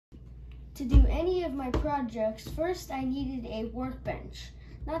To do any of my projects, first I needed a workbench.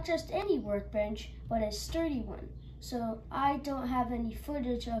 Not just any workbench, but a sturdy one. So I don't have any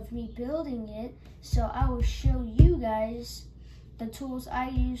footage of me building it, so I will show you guys the tools I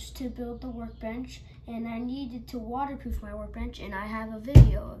used to build the workbench, and I needed to waterproof my workbench, and I have a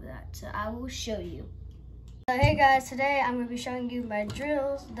video of that, so I will show you. Hey guys, today I'm going to be showing you my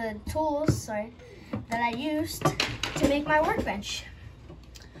the tools that I used to make my workbench.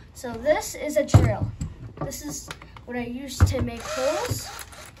 So this is a drill. This is what I used to make holes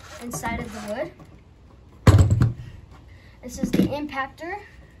inside of the wood. This is the impactor.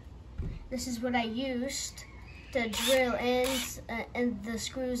 This is what I used to drill in the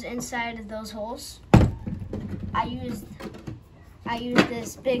screws inside of those holes. I used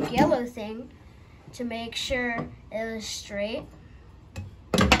this big yellow thing to make sure it was straight.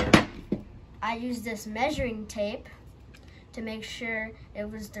 I used this measuring tape to make sure it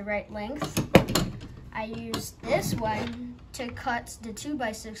was the right length. I used this one to cut the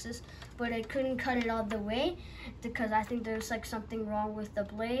 2x6s, but I couldn't cut it all the way because I think there's like something wrong with the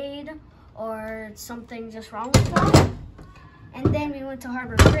blade or something just wrong with that. And then we went to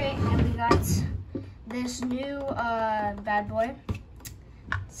Harbor Freight and we got this new bad boy.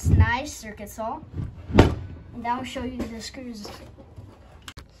 It's nice circuit saw. And that will show you the screws.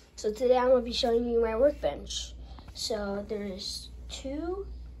 So today I'm going to be showing you my workbench. So there's four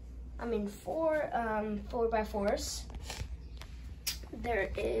 4x4s. There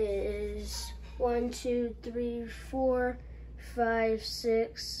is 1, 2, 3, 4, 5,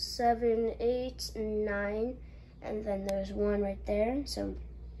 6, 7, 8, 9, and then there's one right there. So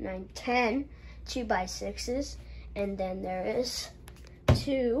 9, 10 2x6s, and then there is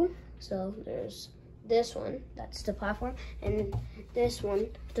 2. So there's this one, that's the platform, and this one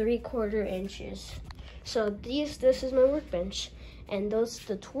 3/4 inches. So this is my workbench, and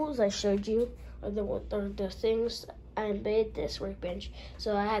the tools I showed you are the things I made this workbench.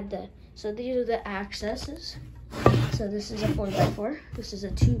 So so these are the accesses. So this is a 4x4, this is a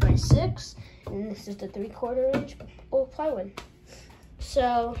 2x6, and this is the 3/4 inch oak plywood.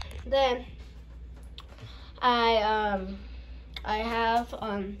 So then I have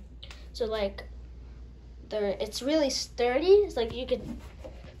it's really sturdy. It's like you could,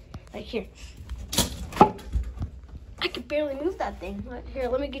 like here, I could barely move that thing. Here,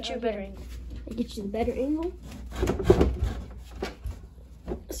 let me get you a better angle. I'll get you a better angle.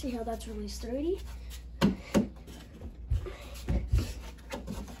 See how that's really sturdy?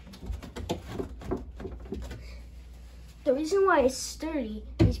 The reason why it's sturdy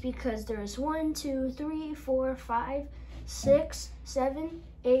is because there's 1, 2, 3, 4, 5, 6, 7,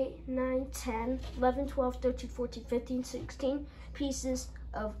 8, 9, 10, 11, 12, 13, 14, 15, 16 pieces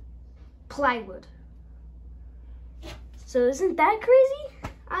of plywood. So isn't that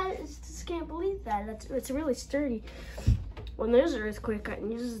crazy? I just can't believe that. It's really sturdy. When there's an earthquake,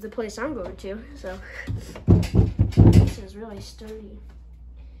 this is the place I'm going to. So this is really sturdy.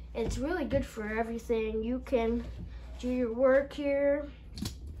 It's really good for everything. You can do your work here.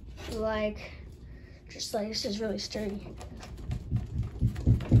 This is really sturdy.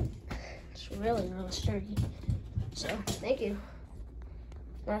 It's really, really sturdy. So thank you.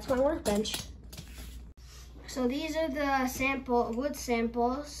 That's my workbench. So these are the wood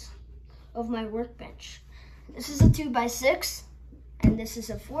samples of my workbench. This is a 2x6 and this is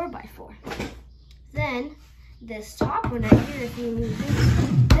a 4x4. Then this top one right here, if you move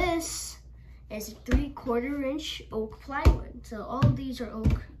this is a 3/4 inch oak plywood. So all of these are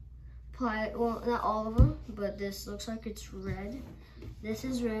oak plywood. Well, not all of them, but this looks like it's red. This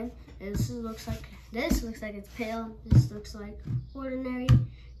is red. This looks like it's pale. This looks like ordinary.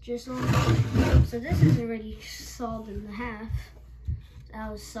 So this is already sawed in half. I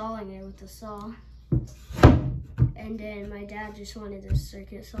was sawing it with the saw, and then my dad just wanted to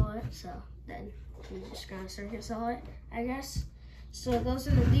circuit saw it, so then he's just gonna circuit saw it, I guess. So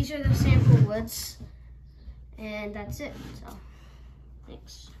these are the sample woods, and that's it. So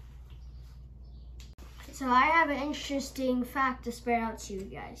thanks. So I have an interesting fact to spread out to you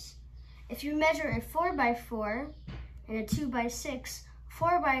guys. If you measure a 4x4 and a 2x6,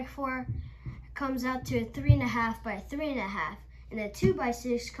 4x4 comes out to a 3.5 by 3.5, and a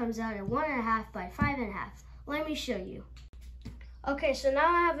 2x6 comes out at 1.5 by 5.5. Let me show you. Okay, so now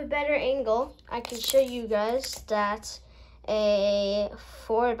I have a better angle. I can show you guys that a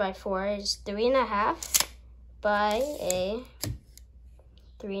 4x4 is 3.5 by a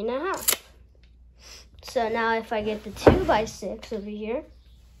 3.5. So now if I get the 2x6 over here,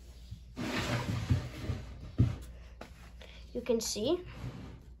 you can see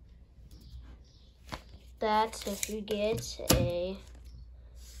that if you get a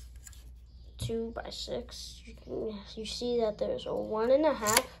 2 by 6. You see that there's a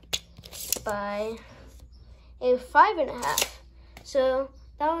 1.5 by a 5.5. So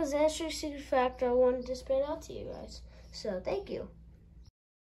that was the extra secret fact I wanted to spit out to you guys. So thank you.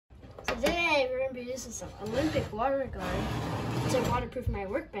 Today we're gonna be using some Olympic water gun to waterproof my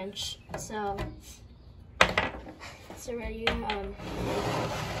workbench. So it's already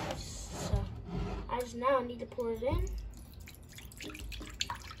so I just now need to pour it in.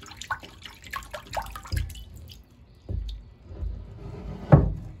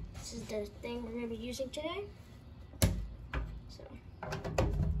 This is the thing we're gonna be using today. So,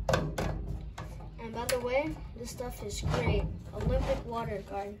 and by the way, this stuff is great. Olympic water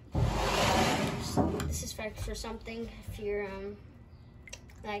gun. This is for something if you're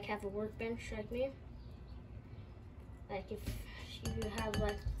like have a workbench like me. Like if you have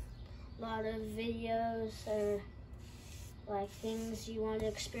like a lot of videos or like things you want to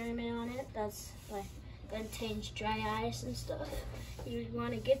experiment on it, that's like contains dry ice and stuff. You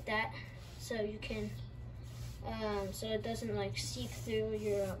want to get that so you can so it doesn't like seep through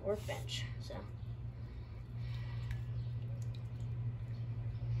your workbench. So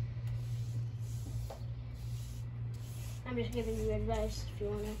I'm just giving you advice if you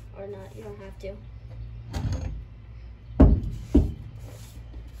want to or not. You don't have to.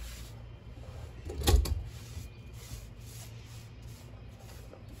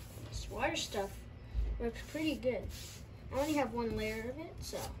 This water stuff works pretty good. I only have 1 layer of it,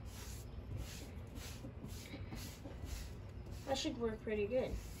 so that should work pretty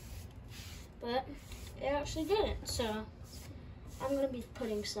good. But it actually didn't, so I'm gonna be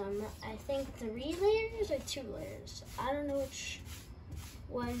putting some, I think 3 layers or 2 layers. I don't know which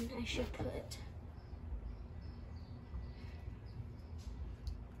one I should put.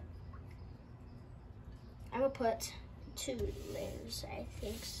 I'm gonna put 2 layers, I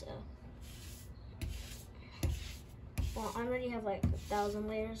think so. Well, I already have like 1,000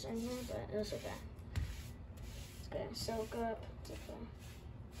 layers in here, but it's okay. It's gonna soak up. It's okay.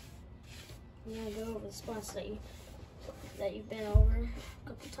 I'm gonna go over the spots that you've been over a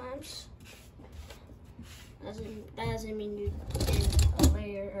couple times. That doesn't mean you did a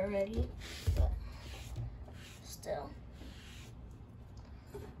layer already, but still.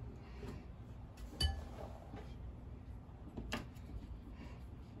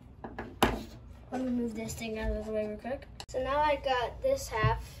 Let me move this thing out of the way real quick. So now I got this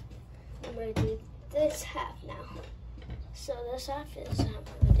half. I'm gonna do this half now. So this half is what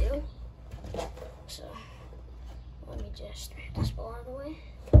I'm gonna do. So let me just move this ball out of the way.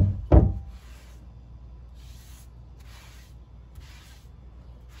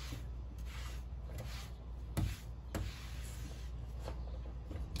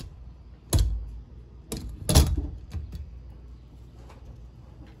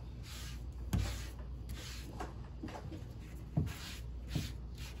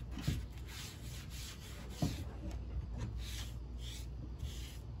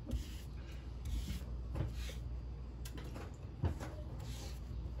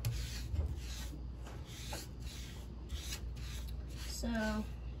 So,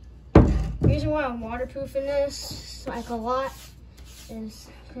 the reason why I'm waterproofing this like a lot is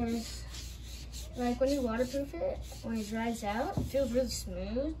because like when you waterproof it, when it dries out, it feels really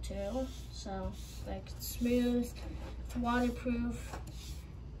smooth too. So like it's smooth, it's waterproof.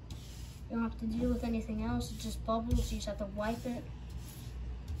 You don't have to deal with anything else. It just bubbles. You just have to wipe it.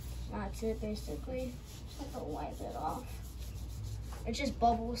 That's it basically. Just have to wipe it off. It just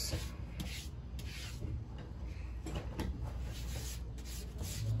bubbles.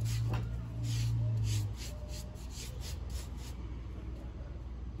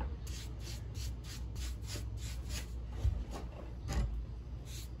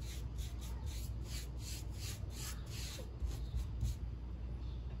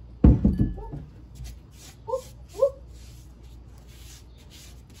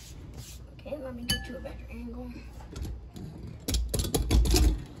 Okay, let me get to a better angle.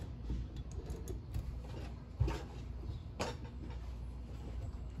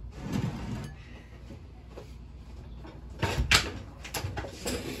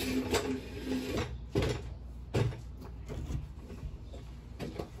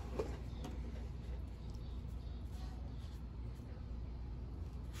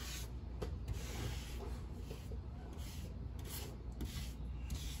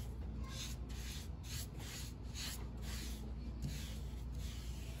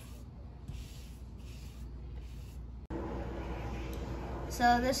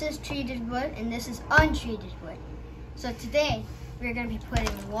 So this is treated wood and this is untreated wood. So today we're going to be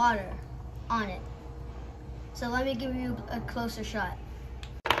putting water on it. So let me give you a closer shot.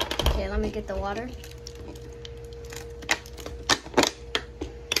 Okay, Okay, let me get the water.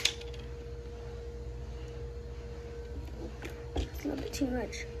 It's a little bit too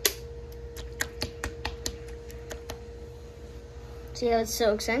much. See how it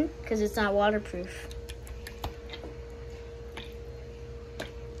soaks in? Because it's not waterproof.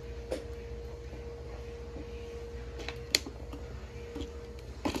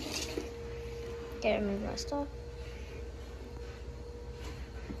 Okay, remove my stuff.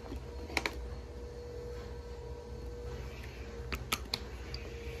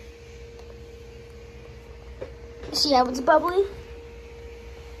 See how it's bubbly?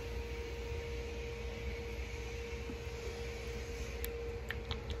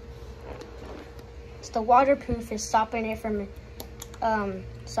 It's the waterproof is stopping it from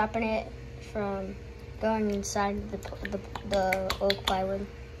going inside the oak plywood.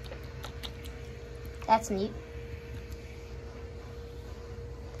 That's neat.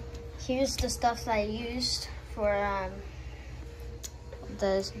 Here's the stuff that I used for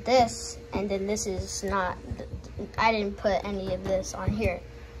this, and then this is not. I didn't put any of this on here,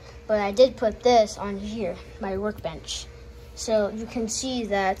 but I did put this on here, my workbench. So you can see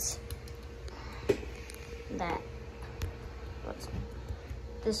that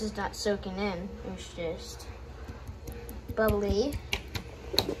this is not soaking in. It's just bubbly.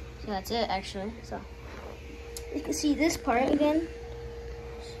 So that's it, actually. So you can see this part again.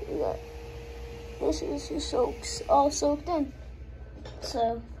 See that? This is just all soaked in.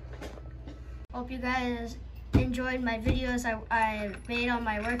 So hope you guys enjoyed my videos I made on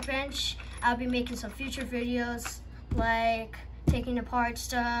my workbench. I'll be making some future videos like taking apart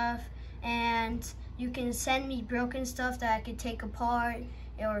stuff, and you can send me broken stuff that I could take apart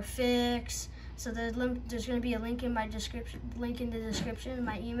or fix. So there's going to be a link in my description, in the description of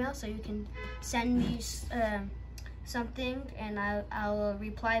my email, so you can send me something, and I'll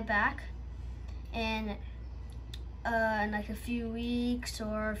reply back in like a few weeks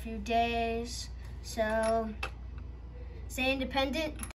or a few days. So stay independent.